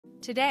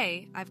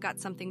Today, I've got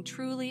something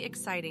truly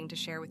exciting to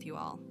share with you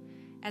all.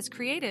 As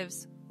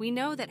creatives, we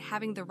know that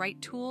having the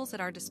right tools at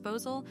our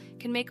disposal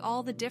can make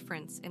all the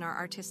difference in our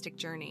artistic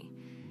journey.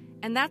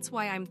 And that's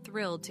why I'm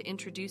thrilled to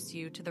introduce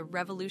you to the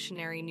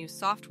revolutionary new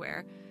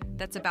software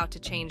that's about to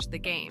change the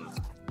game,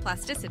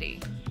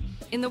 Plasticity.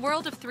 In the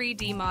world of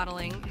 3D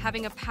modeling,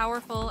 having a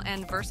powerful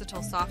and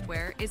versatile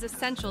software is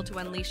essential to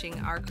unleashing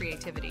our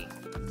creativity.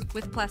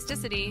 With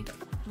Plasticity,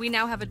 we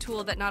now have a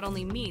tool that not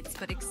only meets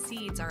but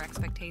exceeds our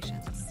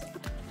expectations.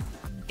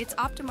 Its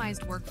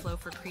optimized workflow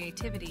for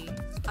creativity,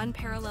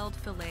 unparalleled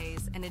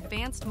fillets, and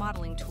advanced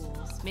modeling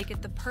tools make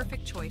it the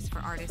perfect choice for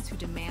artists who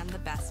demand the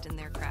best in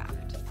their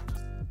craft.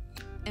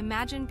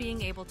 Imagine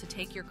being able to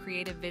take your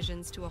creative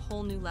visions to a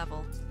whole new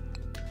level.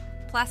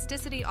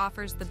 Plasticity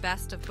offers the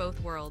best of both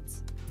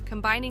worlds,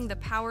 combining the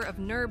power of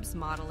NURBS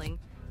modeling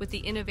with the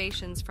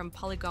innovations from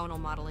polygonal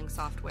modeling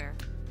software.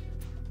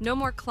 No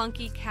more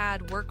clunky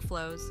CAD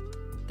workflows.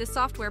 This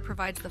software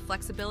provides the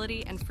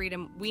flexibility and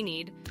freedom we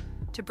need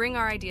to bring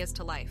our ideas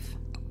to life.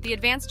 The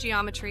advanced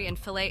geometry and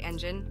fillet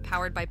engine,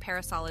 powered by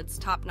Parasolid's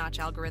top-notch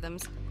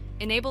algorithms,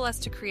 enable us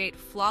to create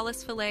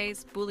flawless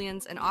fillets,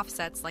 booleans, and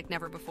offsets like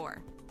never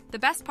before. The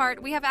best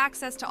part, we have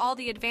access to all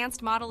the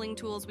advanced modeling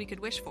tools we could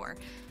wish for.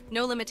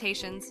 No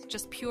limitations,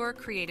 just pure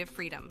creative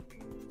freedom.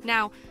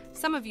 Now,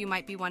 some of you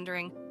might be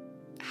wondering,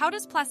 how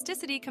does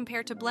Plasticity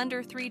compare to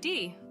Blender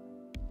 3D?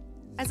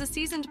 As a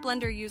seasoned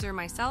Blender user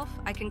myself,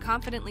 I can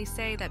confidently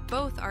say that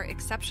both are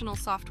exceptional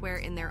software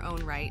in their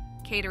own right,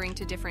 catering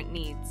to different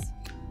needs.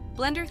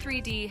 Blender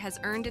 3D has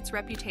earned its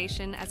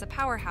reputation as a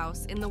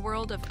powerhouse in the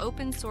world of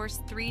open-source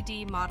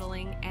 3D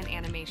modeling and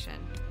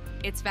animation.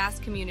 Its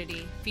vast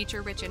community,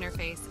 feature-rich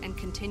interface, and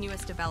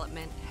continuous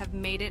development have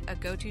made it a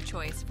go-to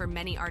choice for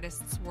many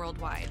artists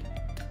worldwide.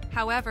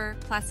 However,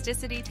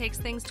 Plasticity takes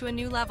things to a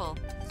new level,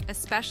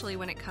 especially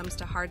when it comes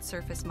to hard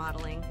surface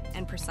modeling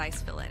and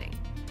precise filleting.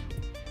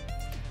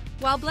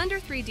 While Blender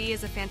 3D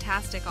is a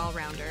fantastic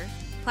all-rounder,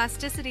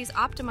 Plasticity's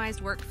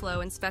optimized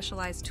workflow and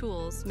specialized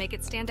tools make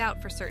it stand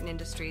out for certain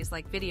industries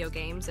like video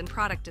games and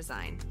product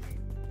design.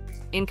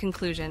 In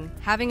conclusion,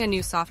 having a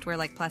new software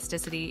like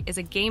Plasticity is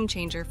a game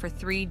changer for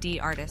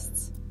 3D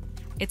artists.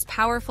 Its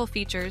powerful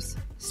features,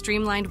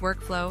 streamlined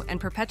workflow, and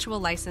perpetual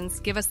license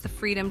give us the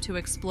freedom to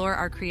explore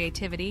our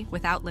creativity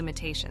without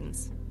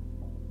limitations.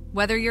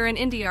 Whether you're an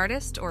indie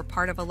artist or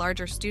part of a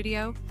larger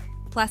studio,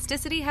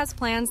 Plasticity has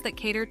plans that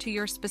cater to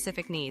your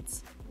specific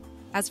needs.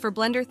 As for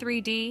Blender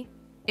 3D,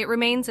 it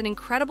remains an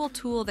incredible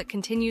tool that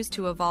continues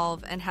to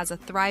evolve and has a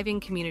thriving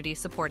community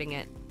supporting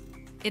it.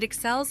 It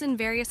excels in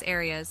various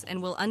areas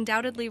and will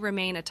undoubtedly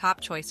remain a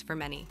top choice for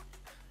many.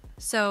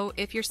 So,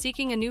 if you're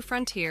seeking a new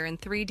frontier in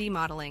 3D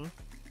modeling,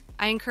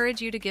 I encourage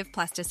you to give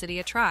Plasticity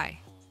a try.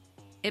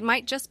 It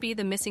might just be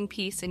the missing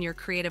piece in your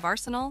creative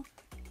arsenal.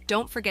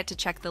 Don't forget to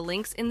check the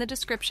links in the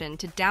description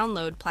to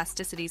download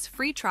Plasticity's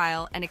free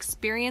trial and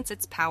experience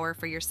its power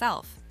for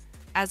yourself.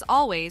 As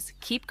always,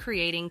 keep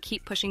creating,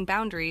 keep pushing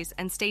boundaries,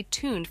 and stay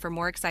tuned for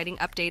more exciting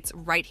updates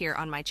right here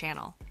on my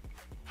channel.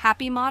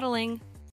 Happy modeling!